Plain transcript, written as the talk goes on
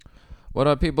What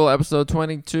up, people? Episode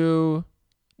 22,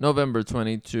 November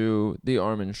 22, The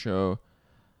Armin Show.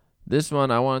 This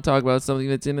one, I want to talk about something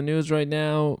that's in the news right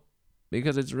now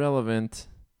because it's relevant.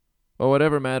 Well,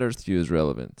 whatever matters to you is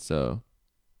relevant, so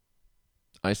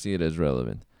I see it as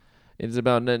relevant. It is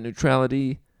about net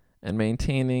neutrality and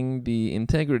maintaining the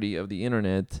integrity of the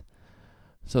internet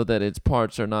so that its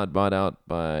parts are not bought out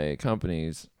by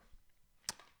companies.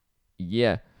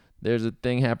 Yeah, there's a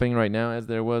thing happening right now, as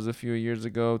there was a few years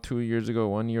ago, 2 years ago,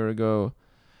 1 year ago.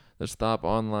 The Stop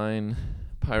Online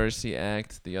Piracy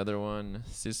Act, the other one,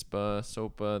 CISPA,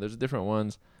 SOPA, there's different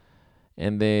ones.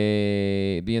 And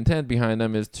the intent behind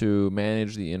them is to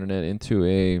manage the internet into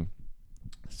a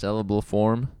sellable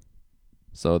form.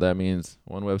 So that means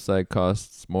one website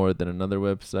costs more than another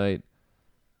website.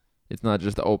 It's not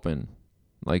just open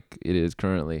like it is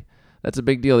currently. That's a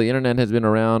big deal. The internet has been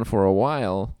around for a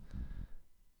while,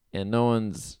 and no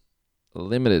one's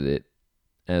limited it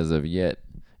as of yet.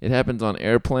 It happens on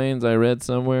airplanes, I read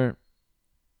somewhere,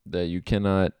 that you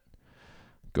cannot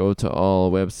go to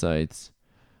all websites.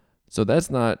 So that's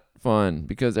not fun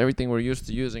because everything we're used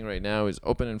to using right now is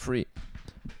open and free.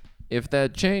 If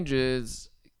that changes,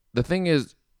 the thing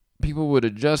is, people would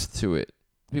adjust to it.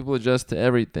 People adjust to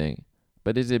everything.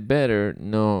 But is it better?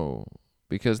 No.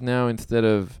 Because now instead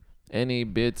of any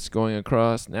bits going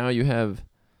across, now you have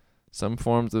some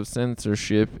forms of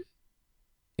censorship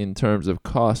in terms of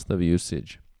cost of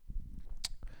usage.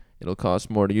 It'll cost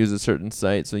more to use a certain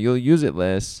site, so you'll use it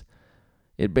less.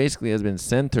 It basically has been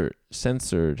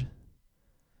censored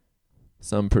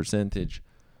some percentage.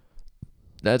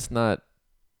 That's not,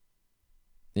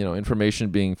 information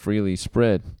being freely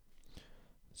spread.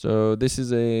 So this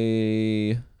is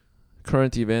a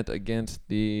current event against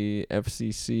the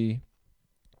FCC.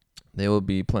 They will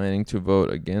be planning to vote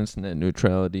against net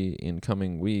neutrality in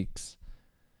coming weeks.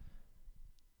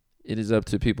 It is up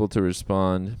to people to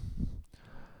respond.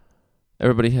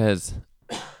 Everybody has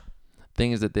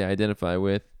things that they identify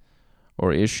with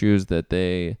or issues that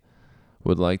they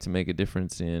would like to make a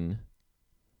difference in.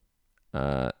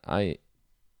 I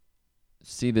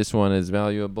see this one as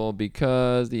valuable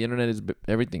because the internet is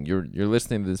everything. You're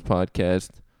listening to this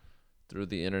podcast through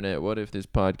the internet. What if this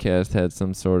podcast had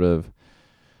some sort of,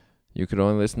 you could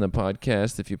only listen to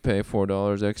podcasts if you pay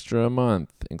 $4 extra a month,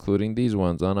 including these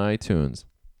ones on iTunes.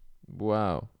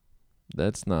 Wow,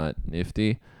 that's not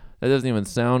nifty. That doesn't even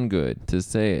sound good to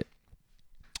say it.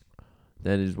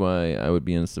 That is why I would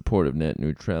be in support of net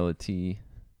neutrality.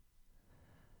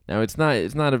 Now, it's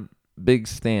not a big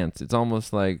stance. It's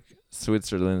almost like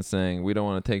Switzerland saying, we don't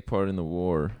want to take part in the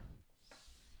war.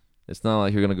 It's not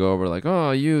like you're going to go over like,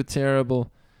 oh, you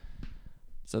terrible.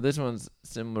 So this one's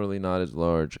similarly not as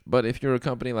large. But if you're a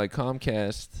company like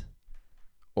Comcast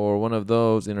or one of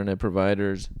those internet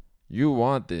providers, you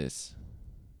want this.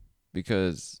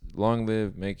 Because long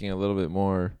live making a little bit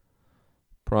more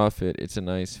profit. It's a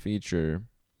nice feature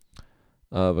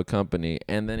of a company.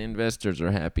 And then investors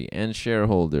are happy and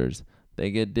shareholders.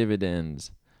 They get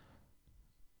dividends.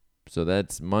 So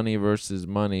that's money versus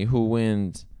money. Who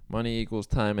wins? Money equals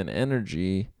time and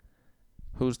energy.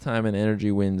 Whose time and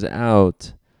energy wins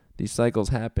out? These cycles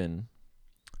happen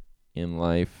in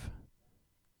life.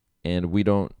 And we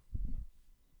don't.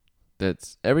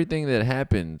 That's everything that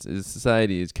happens in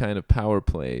society is kind of power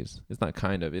plays. It's not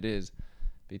kind of, it is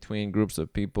between groups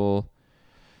of people.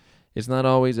 It's not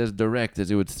always as direct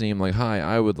as it would seem, like, hi,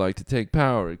 I would like to take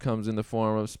power. It comes in the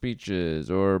form of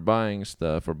speeches or buying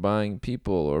stuff or buying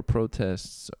people or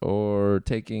protests or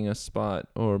taking a spot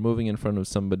or moving in front of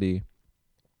somebody.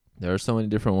 There are so many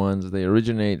different ones. They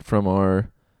originate from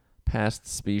our past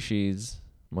species,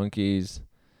 monkeys,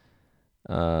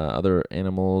 other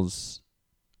animals,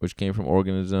 which came from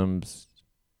organisms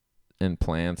and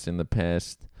plants in the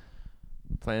past.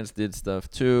 Plants did stuff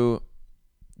too.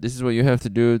 This is what you have to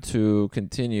do to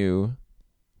continue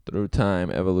through time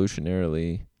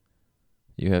evolutionarily.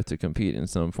 You have to compete in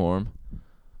some form.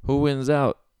 Who wins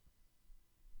out?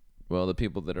 Well, the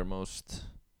people that are most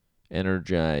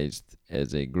energized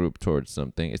as a group towards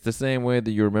something. It's the same way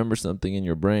that you remember something in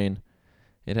your brain.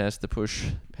 It has to push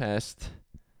past.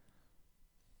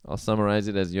 I'll summarize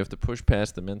it as you have to push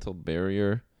past the mental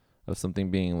barrier of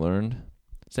something being learned.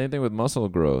 Same thing with muscle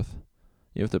growth.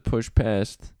 You have to push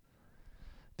past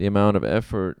the amount of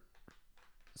effort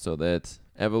so that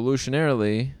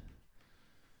evolutionarily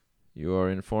you are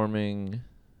informing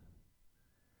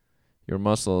your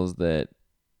muscles that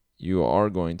you are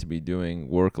going to be doing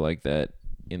work like that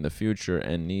in the future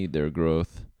and need their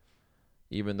growth,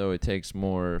 even though it takes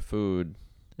more food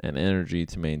and energy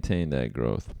to maintain that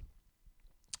growth.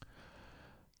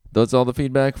 That's all the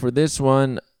feedback for this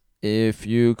one. If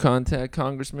you contact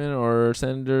congressmen or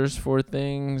senators for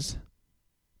things,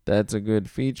 that's a good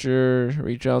feature.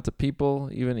 Reach out to people,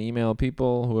 even email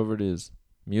people, whoever it is,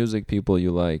 music people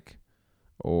you like,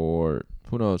 or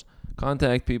who knows.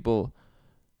 Contact people.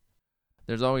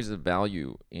 There's always a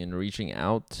value in reaching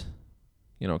out.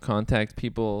 Contact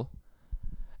people.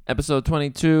 Episode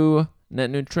 22, net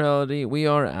neutrality. We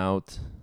are out.